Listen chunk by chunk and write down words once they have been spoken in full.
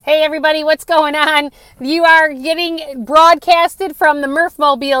Hey everybody, what's going on? You are getting broadcasted from the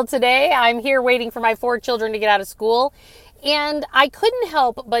Murphmobile today. I'm here waiting for my 4 children to get out of school. And I couldn't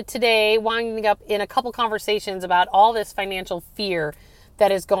help but today winding up in a couple conversations about all this financial fear that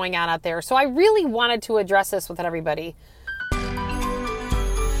is going on out there. So I really wanted to address this with everybody.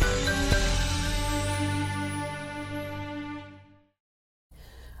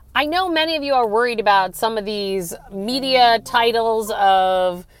 I know many of you are worried about some of these media titles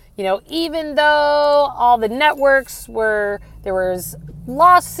of, even though all the networks there was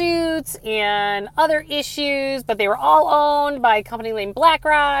lawsuits and other issues, but they were all owned by a company named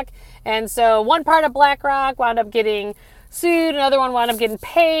BlackRock. And so one part of BlackRock wound up getting sued, another one wound up getting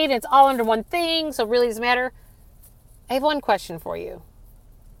paid. And it's all under one thing, so it really doesn't matter. I have one question for you.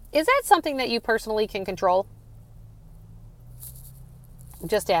 Is that something that you personally can control? I'm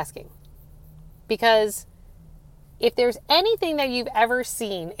just asking. Because if there's anything that you've ever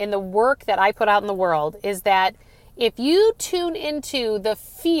seen in the work that I put out in the world, is that if you tune into the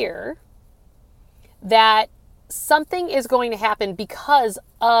fear that something is going to happen because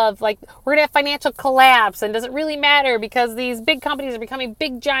of, we're going to have financial collapse, and does it really matter because these big companies are becoming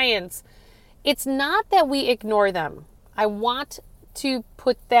big giants? It's not that we ignore them. I want to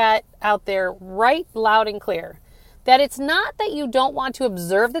put that out there right loud and clear. That it's not that you don't want to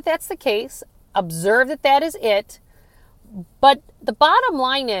observe that that's the case, observe that that is it, but the bottom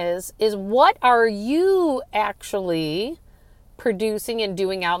line is what are you actually producing and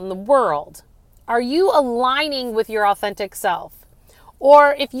doing out in the world? Are you aligning with your authentic self?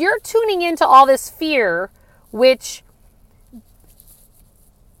 Or if you're tuning into all this fear, which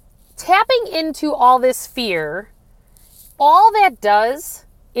tapping into all this fear, all that does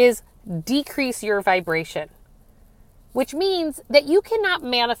is decrease your vibration. Which means that you cannot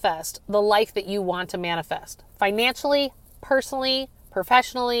manifest the life that you want to manifest financially, personally,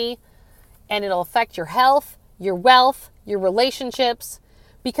 professionally, and it'll affect your health, your wealth, your relationships,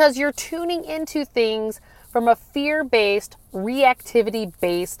 because you're tuning into things from a fear-based,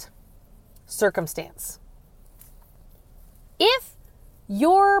 reactivity-based circumstance. If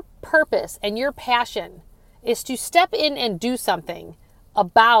your purpose and your passion is to step in and do something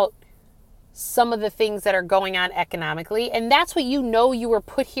about some of the things that are going on economically, and that's what you were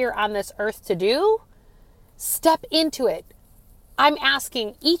put here on this earth to do, step into it. I'm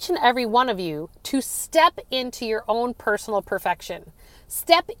asking each and every one of you to step into your own personal perfection.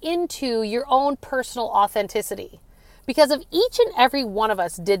 Step into your own personal authenticity. Because if each and every one of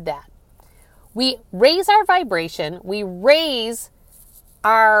us did that, we raise our vibration, we raise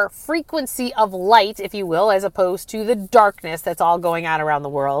our frequency of light, if you will, as opposed to the darkness that's all going on around the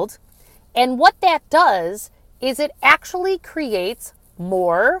world. And what that does is it actually creates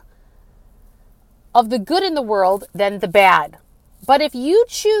more of the good in the world than the bad. But if you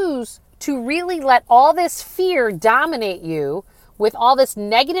choose to really let all this fear dominate you with all this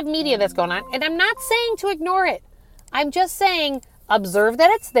negative media that's going on, and I'm not saying to ignore it, I'm just saying observe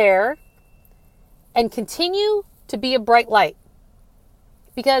that it's there and continue to be a bright light.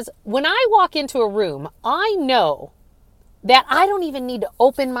 Because when I walk into a room, I know that I don't even need to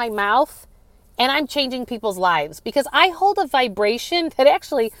open my mouth and I'm changing people's lives, because I hold a vibration that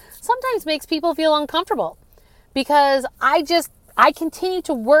actually sometimes makes people feel uncomfortable, because I continue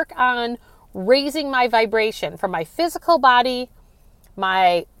to work on raising my vibration from my physical body,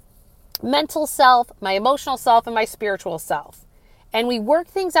 my mental self, my emotional self, and my spiritual self. And we work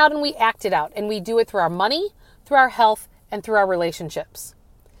things out and we act it out, and we do it through our money, through our health, and through our relationships.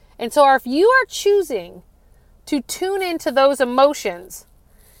 And so if you are choosing to tune into those emotions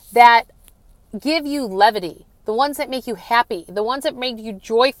that give you levity, the ones that make you happy, the ones that make you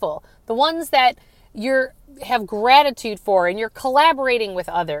joyful, the ones that you have gratitude for and you're collaborating with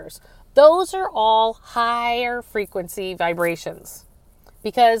others, those are all higher frequency vibrations,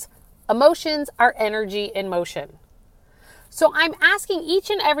 because emotions are energy in motion. So I'm asking each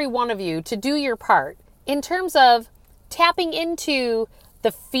and every one of you to do your part in terms of tapping into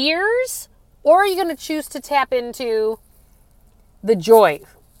the fears, or are you going to choose to tap into the joy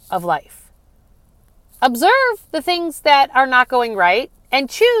of life? Observe the things that are not going right and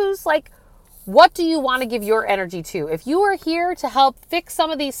choose, what do you want to give your energy to? If you are here to help fix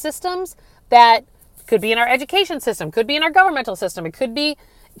some of these systems that could be in our education system, could be in our governmental system, it could be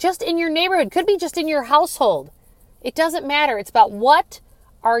just in your neighborhood, could be just in your household. It doesn't matter. It's about what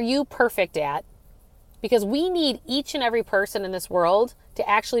are you perfect at? Because we need each and every person in this world to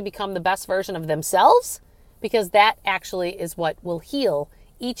actually become the best version of themselves, because that actually is what will heal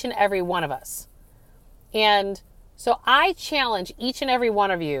each and every one of us. And so I challenge each and every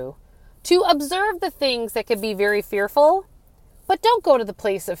one of you to observe the things that could be very fearful, But don't go to the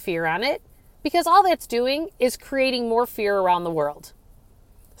place of fear on it, because all that's doing is creating more fear around the world.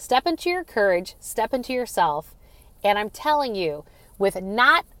 Step into your courage, step into yourself, and I'm telling you, with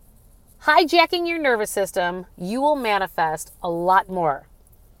not hijacking your nervous system, you will manifest a lot more.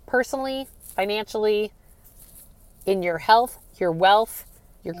 Personally, financially, in your health, your wealth,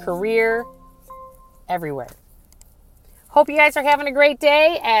 your career, everywhere. Hope you guys are having a great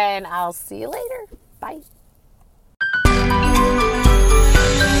day, and I'll see you later. Bye.